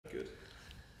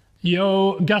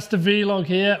Yo, GastoVlog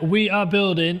here. We are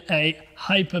building a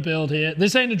hyper build here.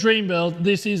 This ain't a dream build,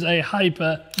 this is a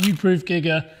hyper Nukeproof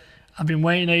Giga. I've been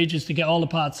waiting ages to get all the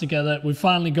parts together. We've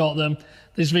finally got them.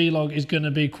 This vlog is going to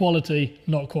be quality,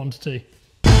 not quantity.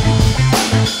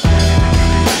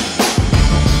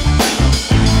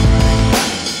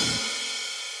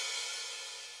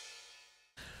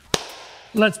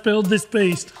 Let's build this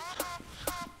beast.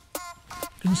 I'm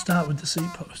going to start with the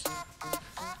seat post.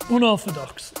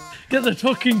 Unorthodox. Get the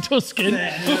fucking Tuscan.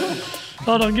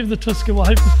 Hold on, give the Tuscan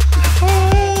wipe.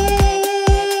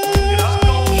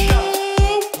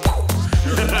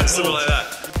 Something like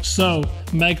that. So,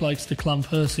 Meg likes to clamp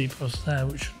her seat post there,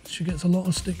 which she gets a lot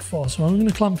of stick for. So I'm going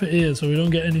to clamp it here so we don't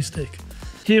get any stick.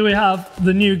 Here we have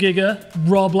the new Giga,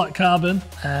 raw black carbon.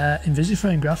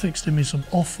 Invisiframe Graphics did me some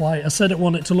off-white. I said I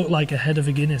want it to look like a head of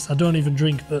a Guinness. I don't even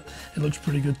drink, but it looks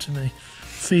pretty good to me.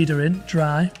 Feeder in,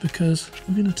 dry, because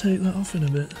we're going to take that off in a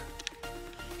bit.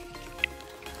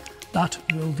 That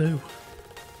will do.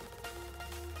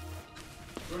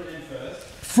 Front end first.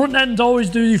 Front end, always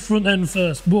do your front end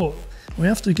first, but we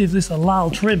have to give this a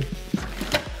lal trim.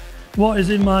 What is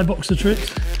in my box of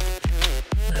tricks?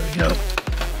 There we go.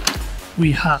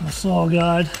 We have a saw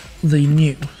guide, the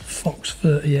new Fox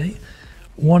 38,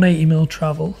 180mm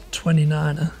travel,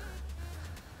 29er,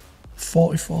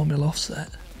 44mm offset,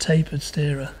 tapered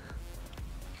steerer.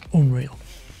 Unreal.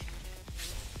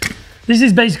 This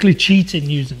is basically cheating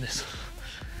using this.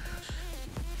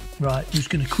 Right, I'm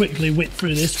just going to quickly whip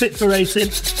through this.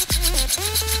 Fit4Racing.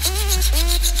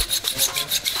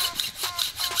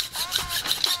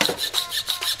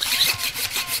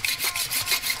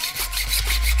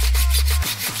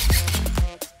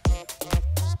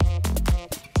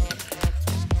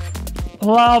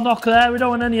 Loud knock there, we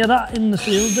don't want any of that in the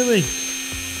field, do we?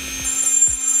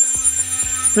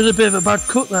 There's a bit of a bad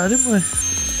cut there, didn't we?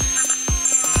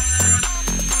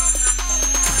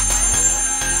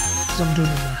 I'm done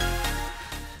in there.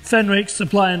 Fenric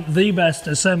supplying the best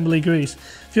assembly grease.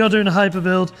 If you're doing a hyper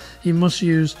build, you must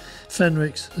use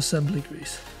Fenric's assembly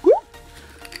grease.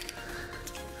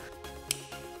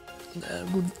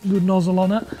 Good nozzle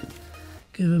on it.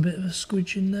 Give a bit of a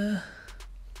squidge in there.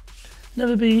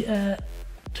 Never be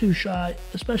too shy,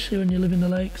 especially when you live in the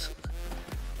lakes.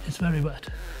 It's very wet.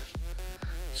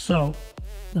 So,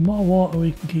 the more water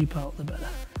we can keep out, the better.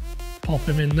 Pop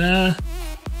him in there.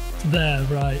 There,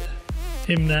 right.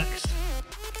 Him next.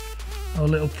 Our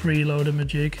little preload of my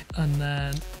jig. And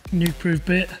then Nukeproof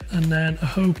bit. And then a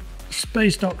Hope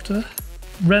Space Doctor.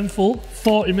 Renful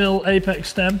 40mm apex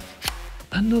stem.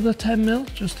 Another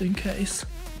 10mm just in case.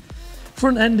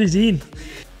 Front end is in.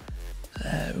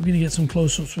 We're going to get some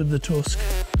close-ups with the tusk.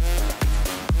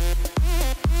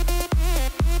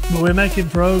 But we're making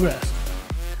progress.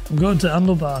 I'm going to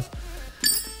handlebars.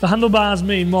 The handlebars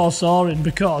mean more sawing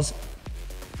because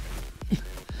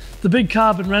the big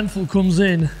carbon Renful comes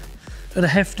in at a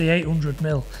hefty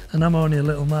 800mm and I'm only a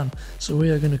little man. So we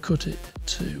are going to cut it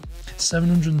to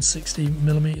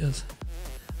 760mm.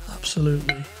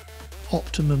 Absolutely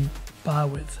optimum bar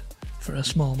width for a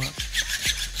small man.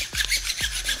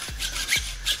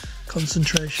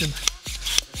 Concentration.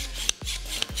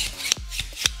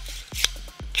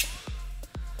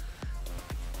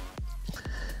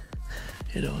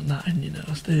 You don't want that in your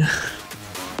nose, do you?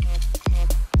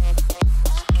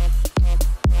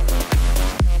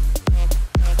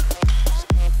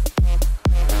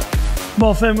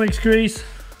 More Fenric's grease.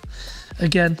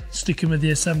 Again, sticking with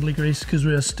the assembly grease because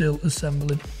we are still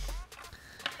assembling.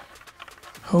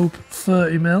 Hope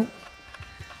 30mm.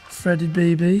 Threaded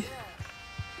BB.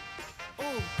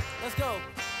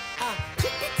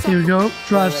 Here we go,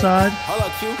 drive side. Hold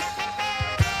on, Q.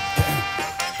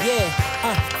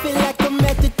 Feel like I'm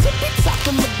at the tippy top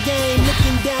of my game,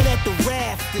 looking down at the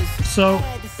rafters. So,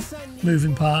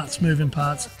 moving parts,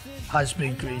 high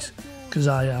speed grease, because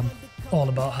I am all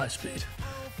about high speed.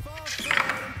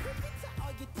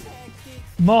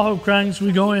 More Hope cranks,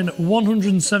 we're going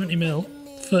 170mm,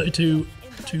 32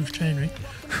 tooth chainring.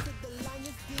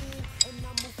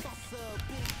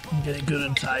 And get it good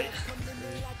and tight.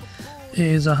 It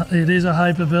is a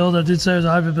hyper build. I did say it was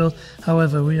a hyper build.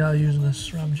 However, we are using a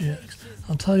SRAM GX.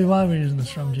 I'll tell you why we're using the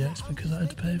SRAM GX, because I had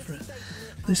to pay for it.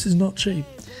 This is not cheap.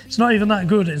 It's not even that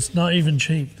good. It's not even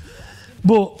cheap.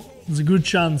 But there's a good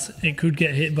chance it could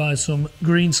get hit by some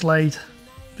green slate,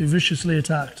 be viciously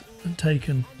attacked and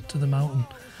taken to the mountain.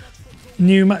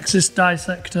 New Maxis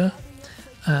dissector.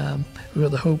 We've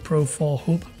got the Hope Pro 4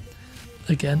 hub.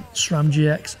 Again, SRAM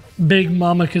GX. Big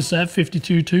Mama cassette,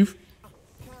 52 tooth.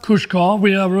 Cush core,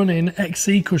 we are running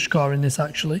XC Cush core in this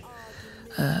actually.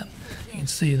 You can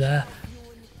see there.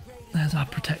 There's our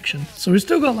protection. So we've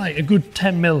still got like a good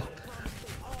 10 mil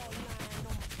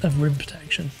of rim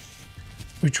protection,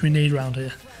 which we need around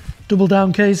here. Double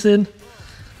down casing.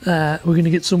 We're going to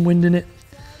get some wind in it.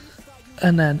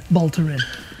 And then bolt her in.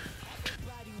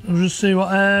 We'll just see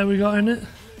what air we got in it.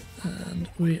 And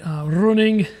we are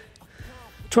running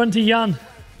 20 yan.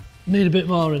 Need a bit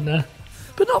more in there,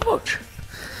 but not much.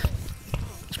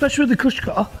 Especially with the cush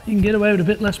car, you can get away with a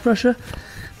bit less pressure.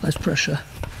 Less pressure,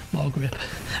 more grip,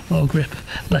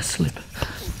 less slip.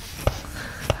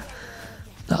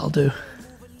 That'll do.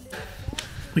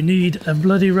 We need a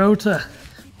bloody rotor.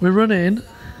 We're running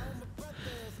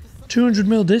 200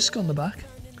 mil disc on the back.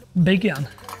 Big yan.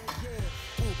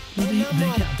 Bloody big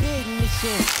yan.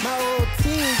 My whole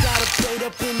team got a plate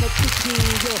up in the kitchen,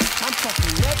 yeah. I'm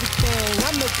talking everything,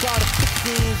 I make all the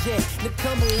fixings, yeah. They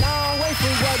come a long way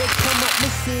from where they come up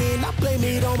missing. I blame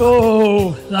it on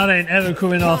oh, that ain't ever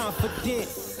coming off. Yeah.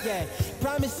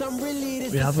 Promise I'm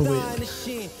really We have a wheel.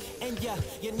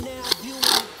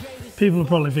 People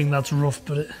probably think that's rough,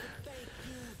 but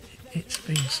it's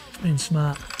been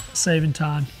smart, saving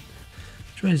time.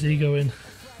 Which way's he going?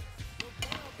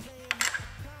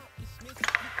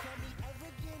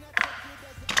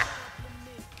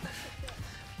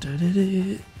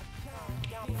 Give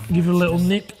it a little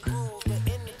nip.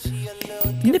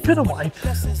 Nip and a wipe.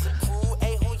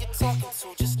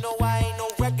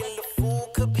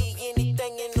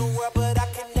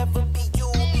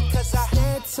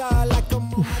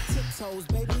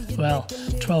 Well,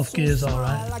 12th gear's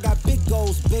alright.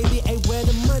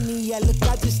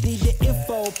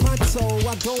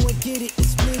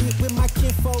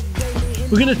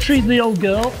 We're going to treat the old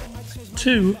girl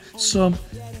to some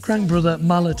Crank Brother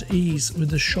mallet ease with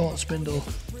the short spindle.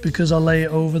 Because I lay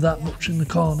it over that much in the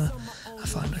corner, I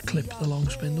find I clip the long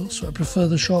spindle, so I prefer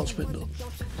the short spindle.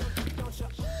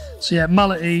 So yeah,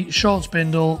 mallet ease, short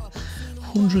spindle,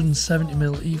 170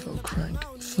 mil Evo crank,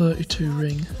 32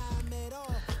 ring.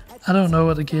 I don't know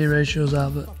what the gear ratios are,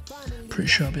 but I'm pretty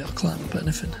sure I'll be able to climb up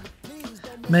anything.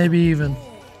 Maybe even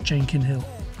Jenkin Hill.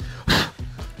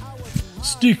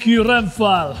 Sticky ram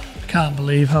file. Can't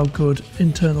believe how good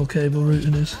internal cable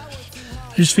routing is.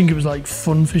 I just think it was like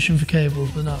fun fishing for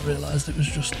cables, but not realised it was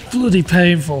just bloody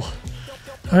painful.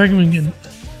 I reckon we can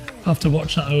have to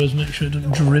watch that always, make sure it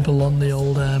doesn't dribble on the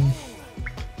old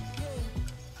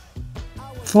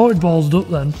thought it ballsed up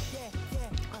then,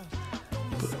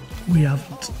 but we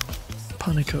haven't.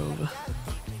 Panic over.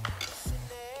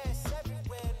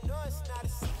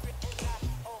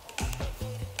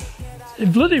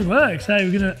 It bloody works, hey,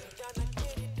 we're gonna...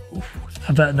 Oof.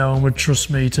 I bet no one would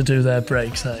trust me to do their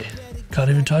brakes, hey. Can't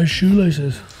even tie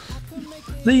shoelaces.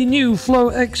 The new Flow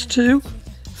X2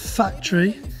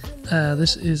 factory.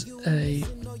 This is a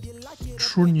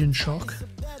trunnion shock.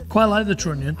 Quite like the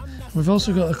trunnion. We've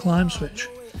also got a climb switch,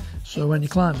 so when you're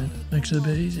climbing, it makes it a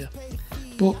bit easier.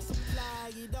 But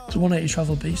it's a 180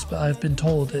 travel beast, but I've been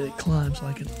told that it climbs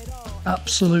like an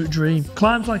absolute dream.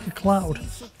 Climbs like a cloud.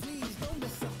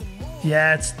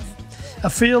 Yeah, I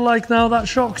feel like now that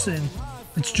shock's in,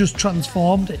 it's just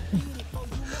transformed it.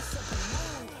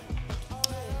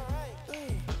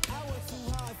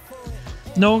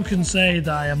 No one can say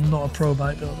that I am not a pro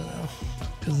bike builder now,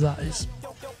 because that is...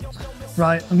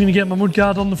 Right, I'm going to get my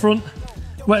mudguard on the front.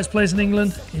 Wettest place in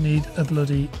England, you need a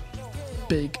bloody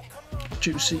big,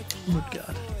 juicy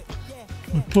mudguard.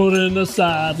 We're putting the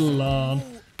saddle on.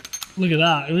 Look at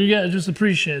that, we get to just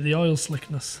appreciate the oil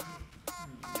slickness.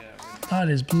 That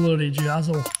is bloody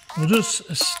jazzle. We'll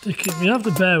just stick it, you have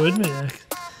to bear with me here.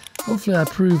 Hopefully I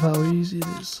prove how easy it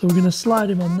is. So we're going to slide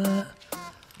him on there.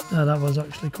 No, that was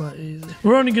actually quite easy.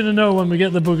 We're only going to know when we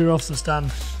get the bugger off the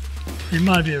stand. It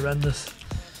might be horrendous.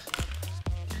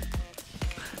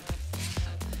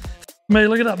 Mate,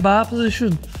 look at that bar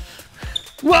position.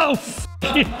 Whoa!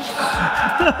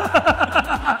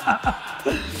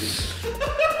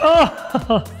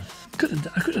 Oh,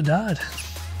 I could have died.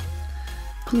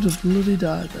 Could have bloody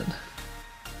died then.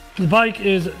 The bike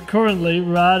is currently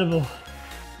rideable.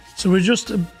 So we're just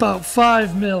about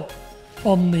 5 mil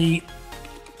on the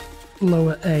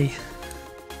lower A.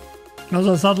 How's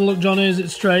that saddle look, Johnny? Is it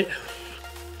straight?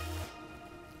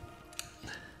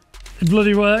 It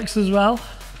bloody works as well.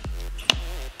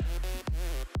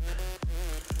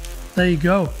 There you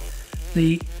go.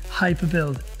 The Hyper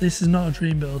Build. This is not a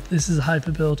dream build. This is a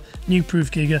Hyper Build. Nukeproof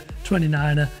Giga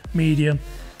 29er medium.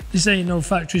 This ain't no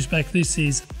factory spec. This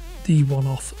is the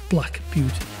one-off Black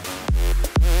Beauty.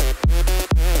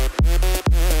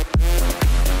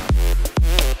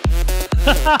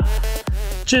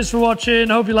 Cheers for watching.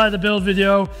 Hope you liked the build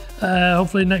video.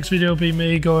 Hopefully next video will be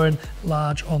me going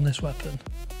large on this weapon.